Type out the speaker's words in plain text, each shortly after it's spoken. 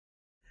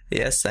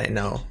Yes, I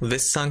know.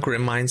 This song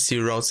reminds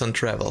you roads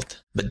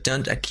untraveled. But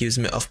don't accuse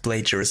me of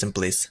plagiarism,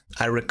 please.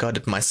 I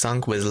recorded my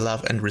song with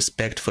love and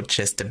respect for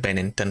Chester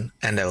Bennington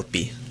and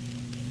LP.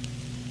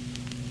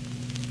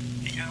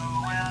 You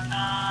will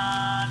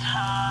not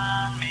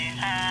harm me,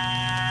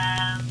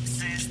 and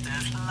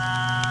sister's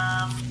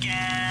love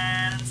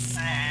can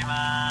save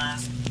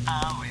us.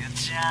 I will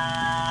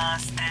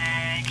just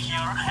take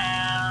your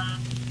hand.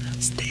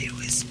 Stay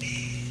with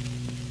me.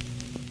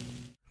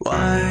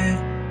 Why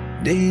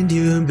did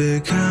you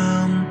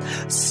become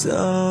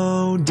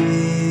so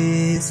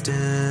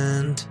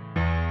distant?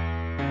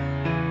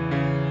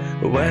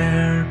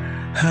 Where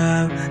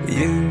have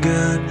you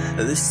got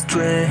this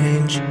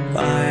strange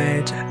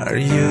fight? Are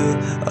you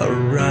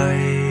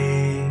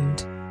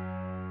alright?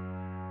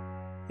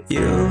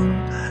 You'll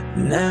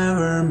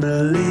never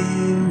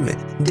believe me,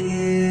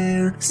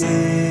 dear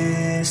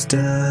sister.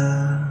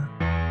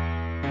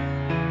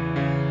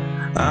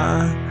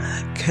 I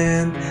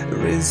can't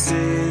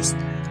resist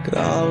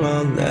all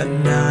of that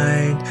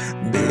night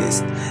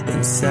beast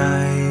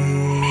inside.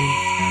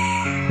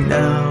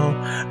 Now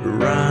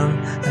run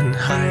and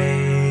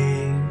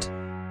hide.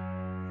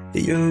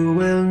 You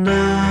will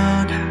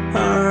not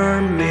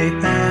harm me,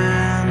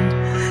 and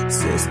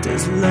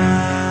sister's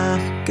love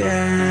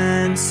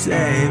can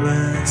save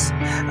us.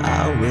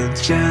 I will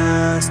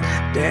just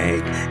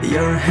take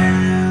your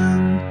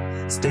hand.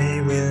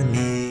 Stay with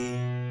me.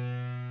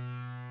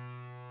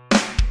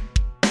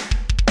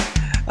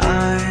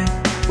 I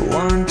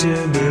want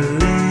to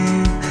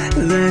believe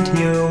that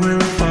you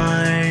will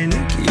find a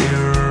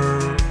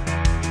cure,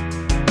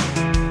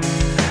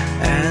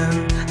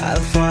 and I'll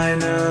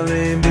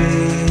finally be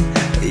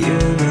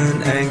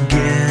human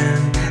again.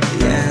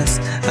 Yes,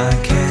 I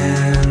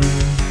can.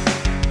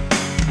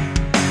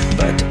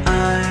 But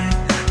I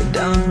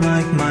don't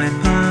like my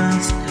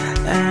past,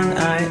 and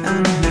I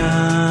am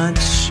not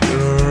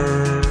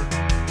sure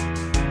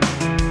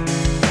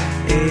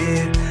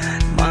if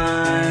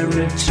my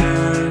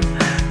return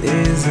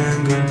is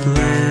a good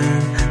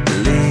plan.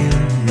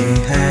 Leave me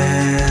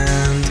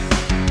hand,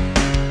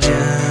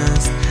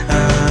 just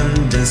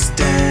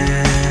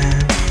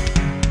understand.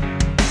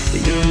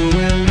 You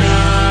will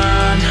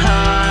not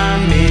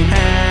harm me,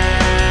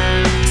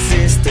 and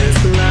sister's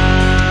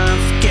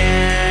love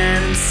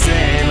can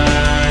save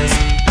us.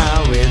 I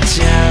will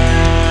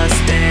just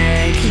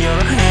take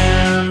your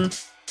hand.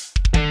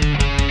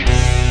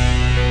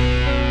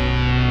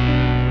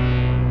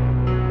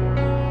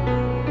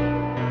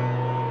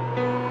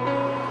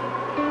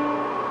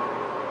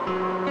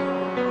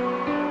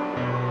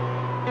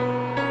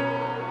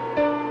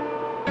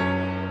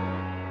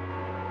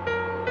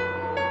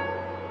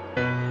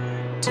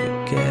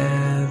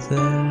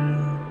 Together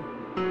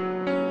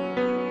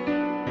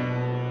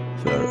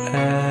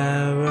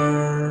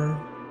forever,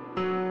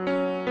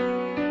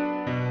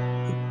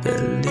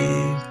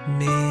 believe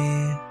me.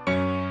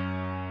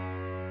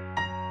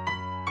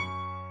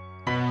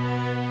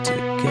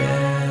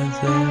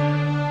 Together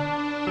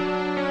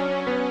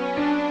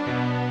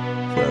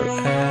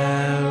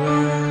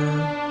forever,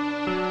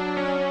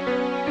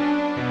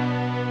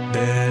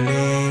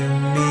 believe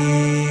me.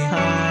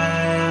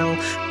 I'll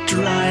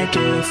try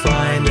to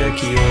find a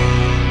cure.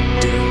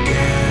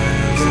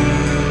 Together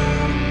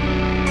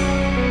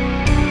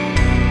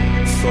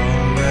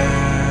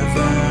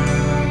forever,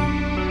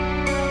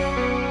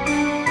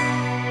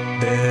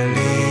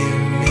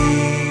 believe me.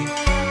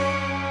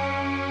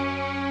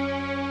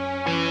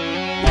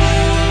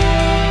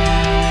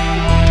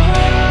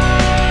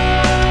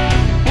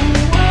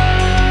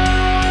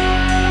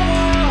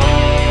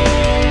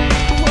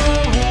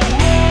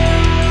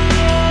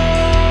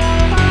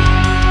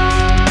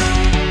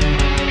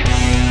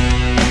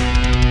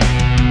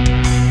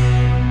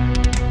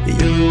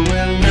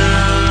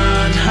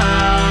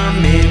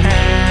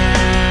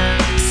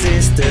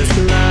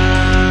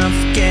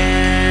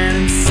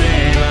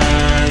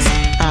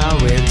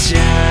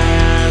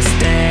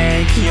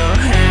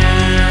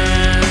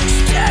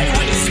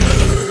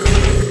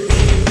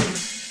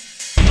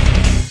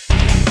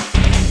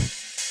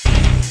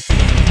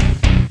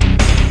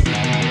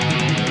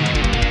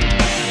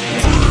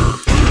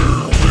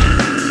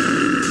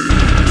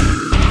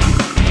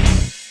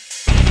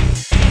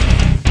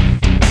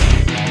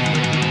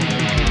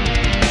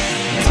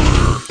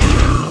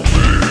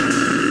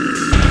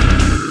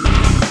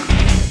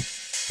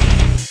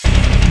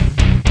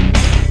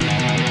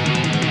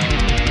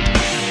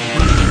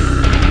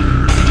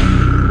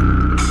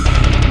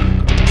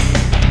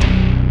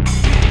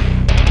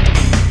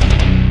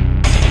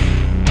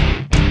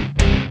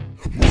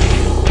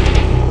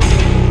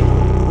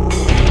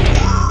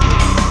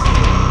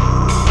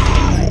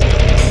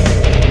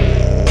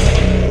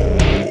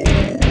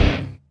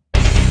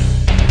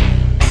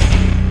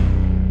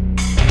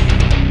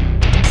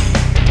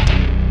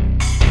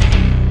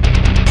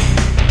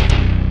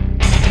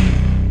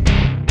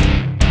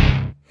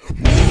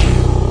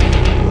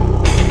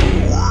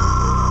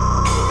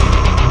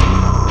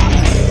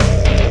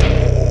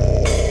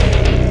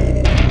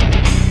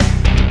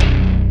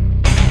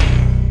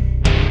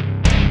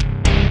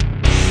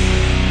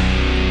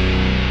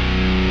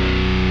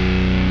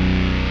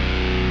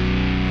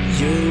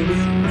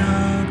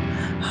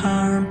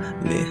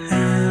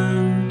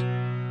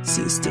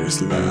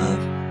 Sister's love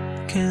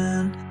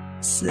can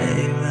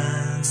save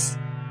us.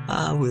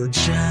 I will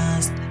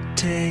just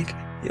take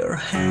your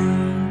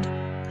hand.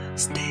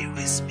 Stay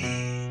with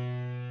me.